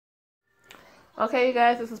Okay, you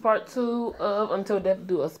guys, this is part 2 of Until Death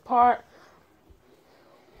Do Us Part.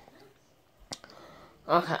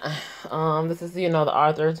 Okay, this is, the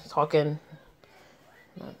author talking.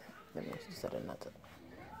 Let me set it not to.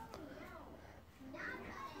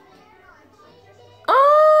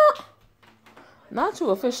 Not you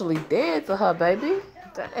officially dead to her, baby.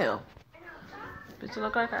 Damn. Bitch, you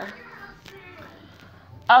look okay.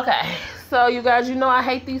 Okay, so you guys, I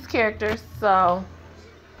hate these characters, so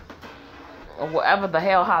whatever the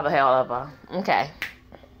hell, how the hell ever. Okay.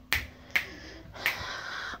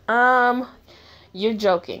 You're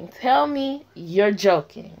joking. Tell me you're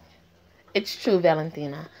joking. It's true,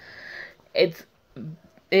 Valentina. It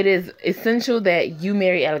is essential that you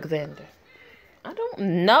marry Alexander. I don't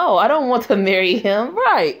know. I don't want to marry him.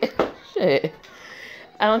 Right. Shit.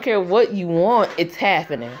 I don't care what you want. It's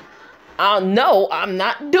happening. No, I'm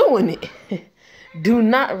not doing it. Do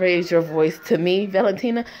not raise your voice to me,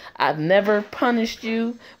 Valentina. I've never punished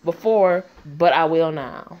you before, but I will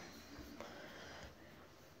now.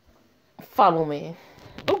 Follow me.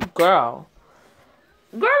 Oh, girl.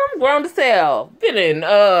 Girl, I'm grown to hell. Didn't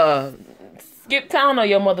skip town on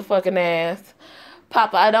your motherfucking ass.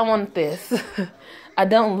 Papa, I don't want this. I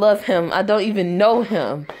don't love him. I don't even know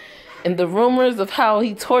him. And the rumors of how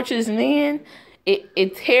he tortures men,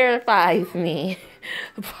 it terrifies me.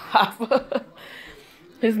 Papa.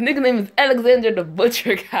 His nickname is Alexander the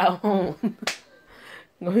Butcher Calhoun.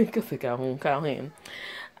 Calhoun.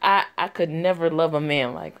 I could never love a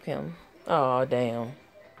man like him. Oh, damn.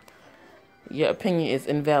 Your opinion is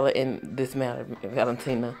invalid in this matter,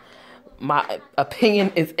 Valentina. My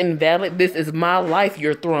opinion is invalid. This is my life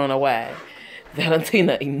you're throwing away.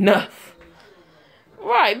 Valentina, enough.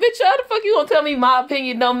 Right, bitch, how the fuck you gonna tell me my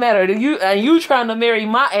opinion don't matter? You trying to marry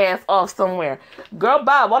my ass off somewhere. Girl,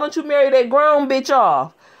 bye. Why don't you marry that grown bitch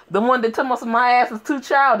off? The one that told us my ass is too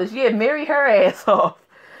childish. Yeah, marry her ass off.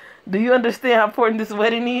 Do you understand how important this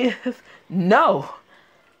wedding is? No.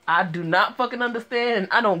 I do not fucking understand.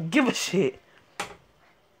 I don't give a shit.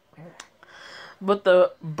 But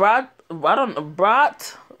the Bratva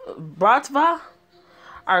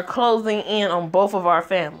are closing in on both of our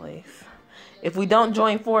families. If we don't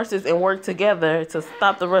join forces and work together to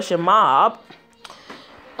stop the Russian mob,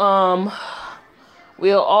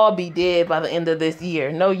 we'll all be dead by the end of this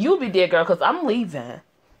year. No, you'll be dead, girl, because I'm leaving.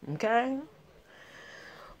 Okay?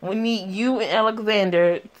 We need you and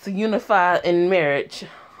Alexander to unify in marriage.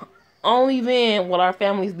 Only then will our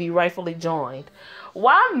families be rightfully joined.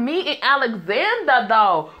 Why me and Alexander,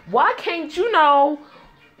 though? Why can't y'all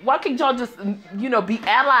just, be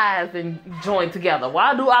allies and join together?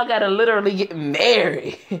 Why do I gotta literally get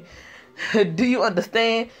married? Do you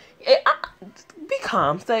understand? Be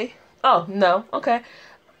calm, say. Oh, no, okay.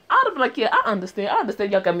 I'd be like, yeah, I understand. I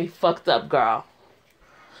understand y'all got me fucked up, girl.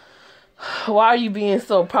 Why are you being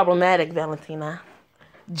so problematic, Valentina?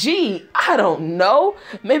 Gee, I don't know.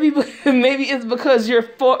 Maybe it's because you're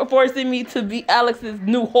forcing me to be Alex's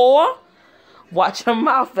new whore? Watch your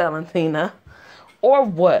mouth, Valentina. Or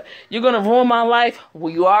what? You're gonna ruin my life?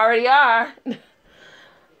 Well, you already are.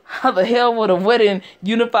 How the hell would a wedding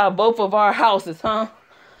unify both of our houses, huh?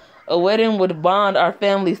 A wedding would bond our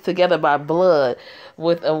families together by blood.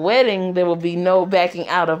 With a wedding, there will be no backing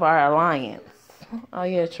out of our alliance. Oh,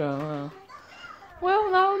 yeah, true.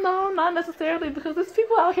 Well, no, not necessarily, because there's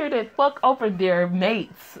people out here that fuck over their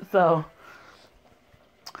mates, so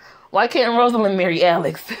why can't Rosalind marry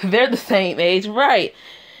Alex? They're the same age, right?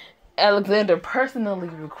 Alexander personally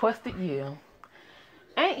requested you.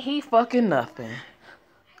 Ain't he fucking nothing?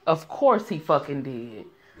 Of course he fucking did.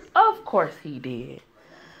 Of course he did.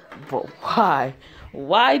 But why?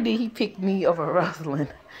 Why did he pick me over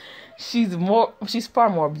Rosalind? She's far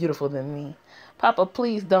more beautiful than me. Papa,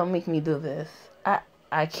 please don't make me do this.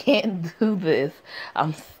 I can't do this.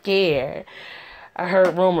 I'm scared. I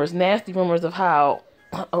heard nasty rumors of how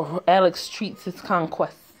Alex treats his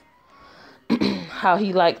conquests. How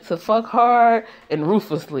he likes to fuck hard and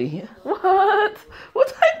ruthlessly. What? What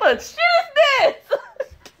type of shit is this?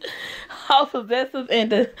 How possessive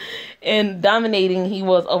and dominating he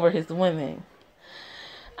was over his women.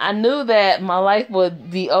 I knew that my life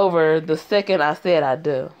would be over the second I said I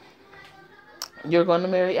do. You're going to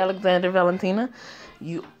marry Alexander, Valentina.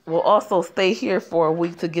 You will also stay here for a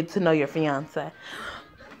week to get to know your fiance.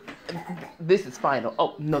 This is final.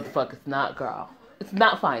 Oh, no, the fuck it's not, girl. It's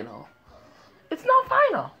not final. It's not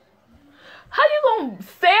final. How you gonna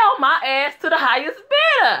sell my ass to the highest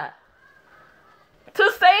bidder?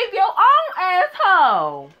 To save your own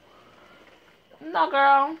asshole? No,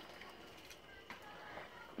 girl.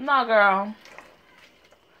 No, girl.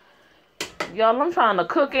 Y'all, I'm trying to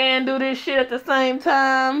cook and do this shit at the same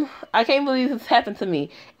time. I can't believe this happened to me.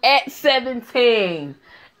 At 17.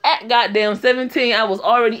 At goddamn 17, I was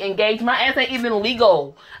already engaged. My ass ain't even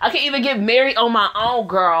legal. I can't even get married on my own,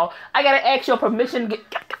 girl. I gotta ask your permission to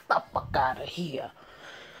get the fuck out of here.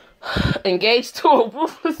 Engaged to a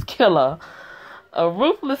ruthless killer. A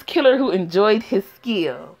ruthless killer who enjoyed his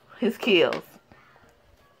kills.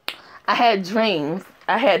 I had dreams.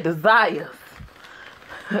 I had desires.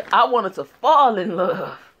 I wanted to fall in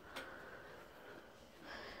love.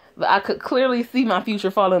 But I could clearly see my future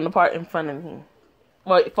falling apart in front of me.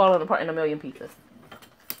 Or falling apart in a million pieces.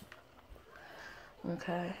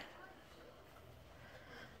 Okay.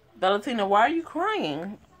 Valentina, why are you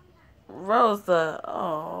crying? Rosa,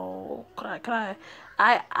 oh, cry.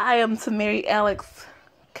 I am to marry Alex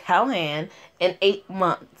Callahan in 8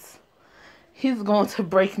 months. He's going to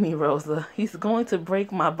break me, Rosa. He's going to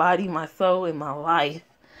break my body, my soul, and my life.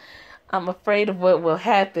 I'm afraid of what will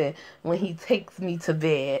happen when he takes me to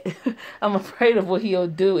bed. I'm afraid of what he'll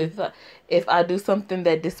do if I do something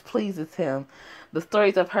that displeases him. The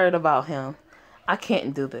stories I've heard about him. I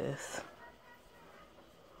can't do this.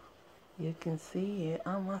 You can see it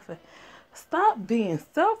on my face. Stop being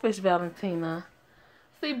selfish, Valentina.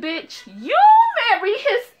 See, bitch, you marry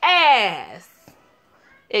his ass.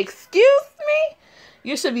 Excuse me?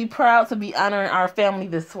 You should be proud to be honoring our family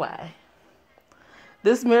this way.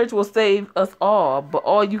 This marriage will save us all, but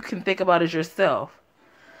all you can think about is yourself.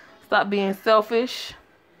 Stop being selfish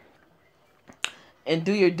and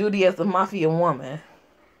do your duty as a mafia woman.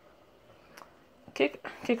 Kick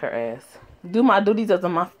her ass. Do my duties as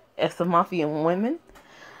a mafia woman.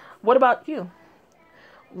 What about you?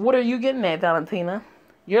 What are you getting at, Valentina?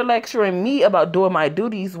 You're lecturing me about doing my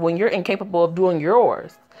duties when you're incapable of doing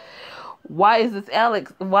yours. Why is it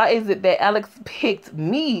that Alex picked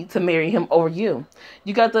me to marry him over you?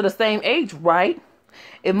 You guys are the same age, right?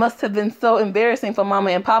 It must have been so embarrassing for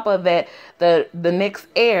Mama and Papa that the next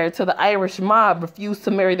heir to the Irish mob refused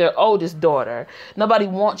to marry their oldest daughter. Nobody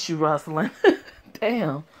wants you, Rosalind.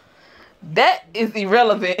 Damn. That is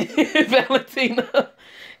irrelevant, Valentina.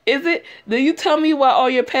 Is it? Do you tell me why all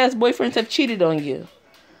your past boyfriends have cheated on you?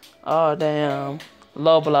 Oh, damn.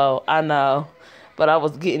 Low blow. I know. But I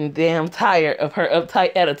was getting damn tired of her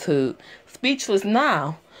uptight attitude. Speechless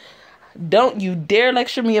now. Don't you dare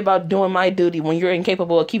lecture me about doing my duty when you're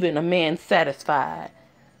incapable of keeping a man satisfied.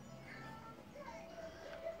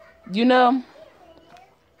 You know,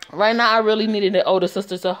 right now I really needed an older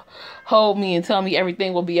sister to hold me and tell me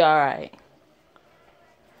everything will be alright.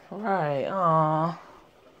 Right. Aw.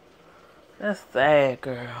 That's sad,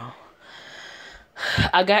 girl.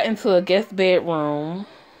 I got into a guest bedroom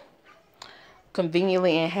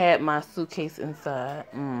conveniently and had my suitcase inside.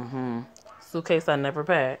 Suitcase I never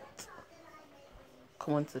packed.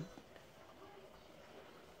 Coincidence.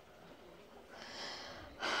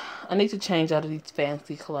 I need to change out of these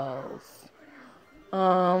fancy clothes.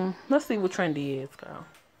 Let's see what trendy is, girl.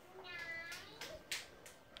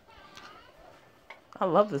 I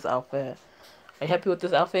love this outfit. Are you happy with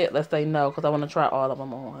this outfit? Let's say no, because I want to try all of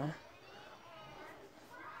them on.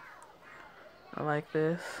 I like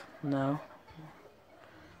this. No.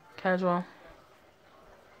 Casual.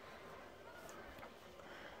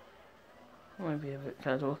 Might be a bit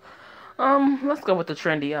casual. Let's go with the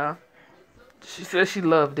trendy, y'all. She said she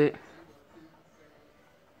loved it.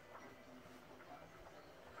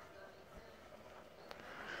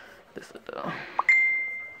 This is the...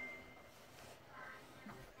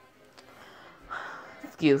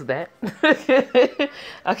 Excuse that.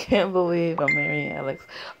 I can't believe I'm marrying Alex.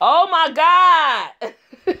 Oh my God!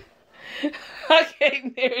 I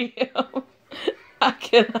can't marry him. I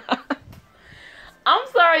cannot. I'm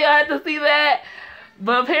sorry I had to see that.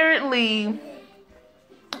 But apparently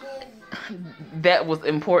that was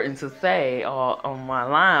important to say on my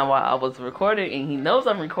line while I was recording. And he knows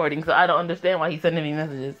I'm recording, so I don't understand why he's sending me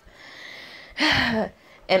messages.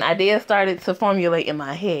 An idea started to formulate in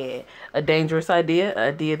my head. A dangerous idea. An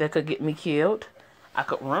idea that could get me killed. I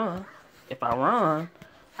could run. If I run,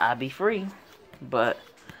 I'd be free. But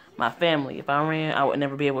my family, if I ran, I would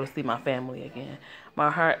never be able to see my family again. My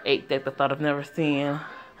heart ached at the thought of never seeing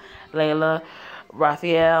Layla,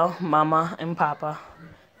 Raphael, Mama, and Papa.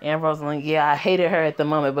 And Rosalind. Yeah, I hated her at the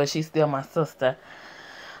moment, but she's still my sister.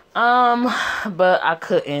 But I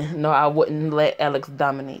couldn't. No, I wouldn't let Alex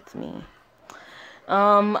dominate me.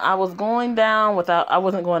 I wasn't going down without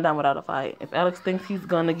a fight. If Alex thinks he's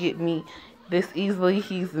gonna get me this easily,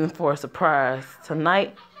 he's in for a surprise.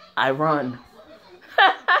 Tonight, I run.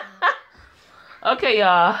 Okay,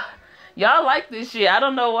 y'all. Y'all like this shit. I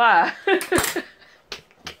don't know why.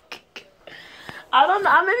 I don't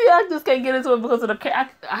know. Maybe I just can't get into it because of the.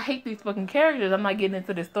 I hate these fucking characters. I'm not getting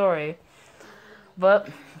into this story. But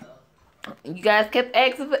you guys kept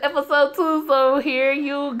asking for episode 2, so here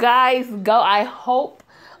you guys go. I hope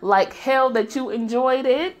like hell that you enjoyed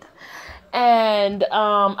it. And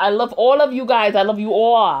I love all of you guys. I love you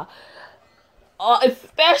all.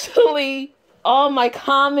 Especially all my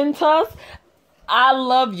commenters. I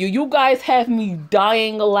love you. You guys have me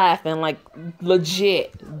dying laughing. Like,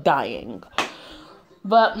 legit dying.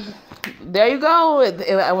 But there you go.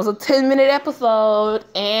 It was a 10-minute episode.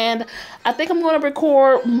 And I think I'm going to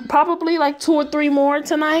record probably like 2 or 3 more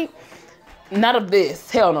tonight. Not of this.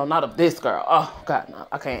 Hell no, not of this, girl. Oh, God, no.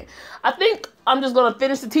 I can't. I think I'm just going to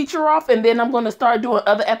finish the teacher off. And then I'm going to start doing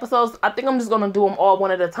other episodes. I think I'm just going to do them all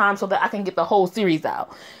one at a time so that I can get the whole series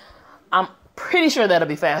out. I'm pretty sure that'll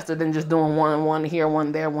be faster than just doing one here,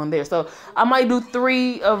 one there. So I might do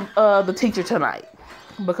 3 of the teacher tonight.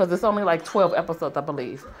 Because it's only like 12 episodes, I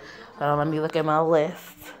believe. Let me look at my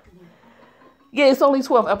list. Yeah, it's only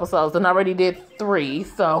 12 episodes. And I already did 3.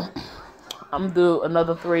 So I'm going to do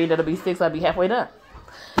another 3. That'll be 6. I'll be halfway done.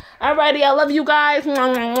 Alrighty, I love you guys.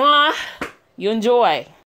 Mwah, mwah, mwah. You enjoy.